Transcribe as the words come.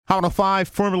Hot on 5,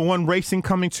 Formula One racing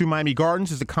coming to Miami Gardens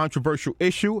is a controversial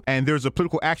issue, and there's a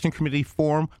political action committee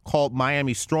formed called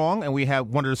Miami Strong, and we have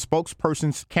one of the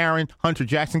spokespersons, Karen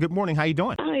Hunter-Jackson. Good morning. How you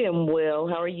doing? I am well.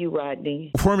 How are you,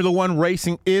 Rodney? Formula One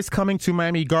racing is coming to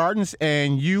Miami Gardens,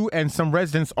 and you and some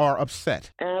residents are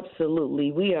upset.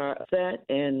 Absolutely. We are upset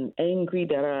and angry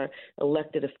that our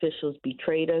elected officials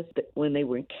betrayed us. When they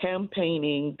were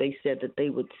campaigning, they said that they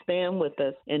would stand with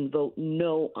us and vote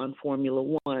no on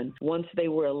Formula One. Once they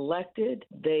were elected,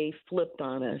 they flipped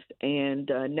on us, and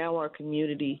now our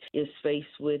community is faced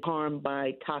with harm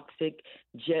by toxic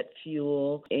jet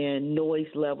fuel and noise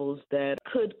levels that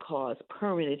could cause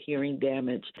permanent hearing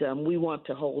damage. We want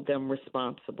to hold them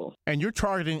responsible. And you're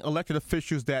targeting elected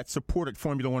officials that supported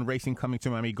Formula One racing coming to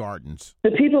Miami Gardens.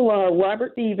 The people are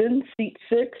Robert Stevens, seat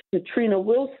 6, Katrina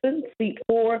Wilson, seat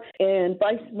 4, and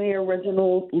Vice Mayor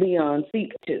Reginald Leon,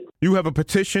 seat 2. You have a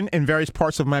petition in various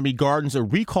parts of Miami Gardens, a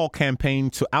recall campaign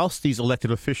to oust these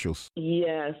elected officials.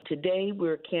 Yes, today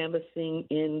we're canvassing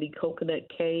in the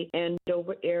Coconut Cay and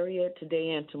Dover area today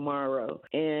and tomorrow.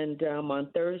 And on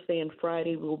Thursday and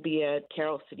Friday, we'll be at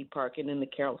Carroll City Park and in the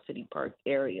Carroll City Park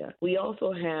area. We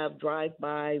also have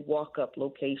drive-by, walk-up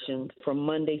locations from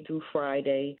Monday through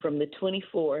Friday, from the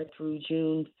 24th through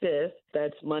June 5th.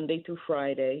 That's Monday through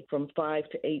Friday from 5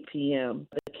 to 8 p.m.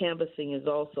 The canvassing is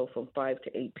also from 5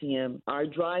 to 8 p.m. Our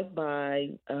drive-by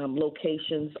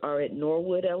locations are at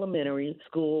Norwood Elementary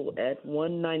School at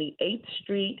 198th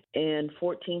Street and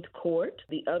 14th Court.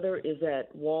 The other is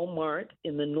at Walmart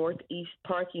in the northeast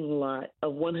parking lot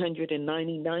of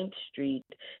 199th Street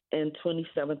and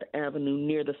 27th Avenue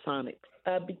near the Sonic.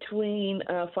 Between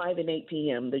 5 and 8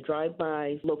 p.m. The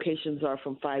drive-by locations are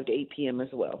from 5 to 8 p.m. as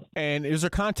well. And is there a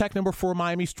contact number for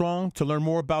Miami Strong to learn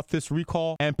more about this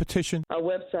recall and petition? Our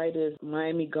website is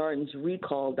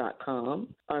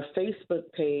miamigardensrecall.com. Our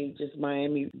Facebook page is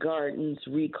Miami Gardens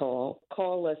Recall.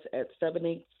 Call us at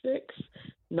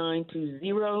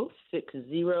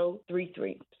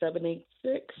 786-920-6033.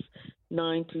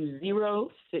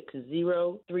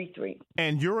 786-920-6033.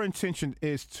 And your intention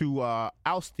is to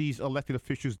oust these elected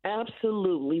officials?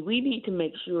 Absolutely. We need to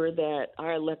make sure that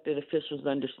our elected officials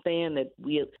understand that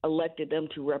we elected them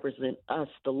to represent us,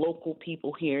 the local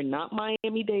people here, not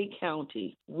Miami-Dade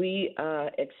County. We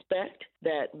expect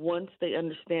that once they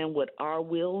understand what our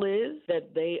will is,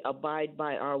 that they abide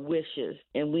by our wishes.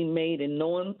 And we made in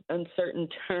no uncertain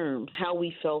terms how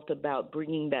we felt about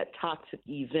bringing that toxic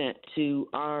event to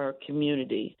our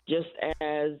community. Just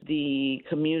as the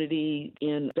community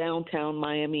in downtown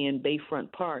Miami and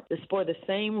Bayfront Park, it's for the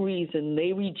same reason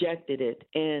they rejected it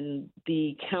and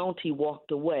the county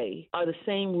walked away, are the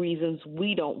same reasons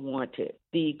we don't want it.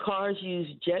 The cars use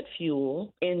jet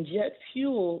fuel, and jet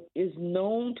fuel is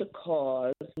known to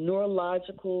cause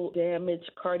neurological damage,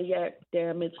 cardiac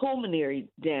damage, pulmonary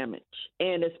damage.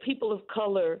 And as people of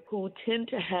color who tend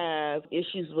to have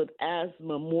issues with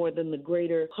asthma more than the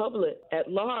greater public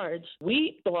at large,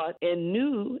 we thought and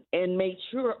knew and made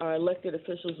sure our elected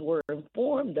officials were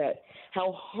informed that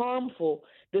how harmful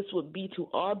this would be to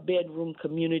our bedroom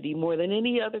community more than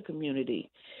any other community.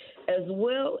 As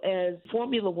well as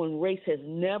Formula One race has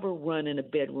never run in a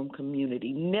bedroom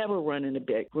community,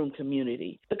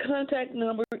 The contact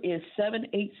number is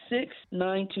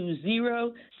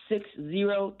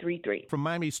 786-920-6033. From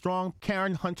Miami Strong,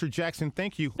 Karen Hunter-Jackson,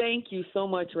 thank you. Thank you so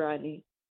much, Rodney.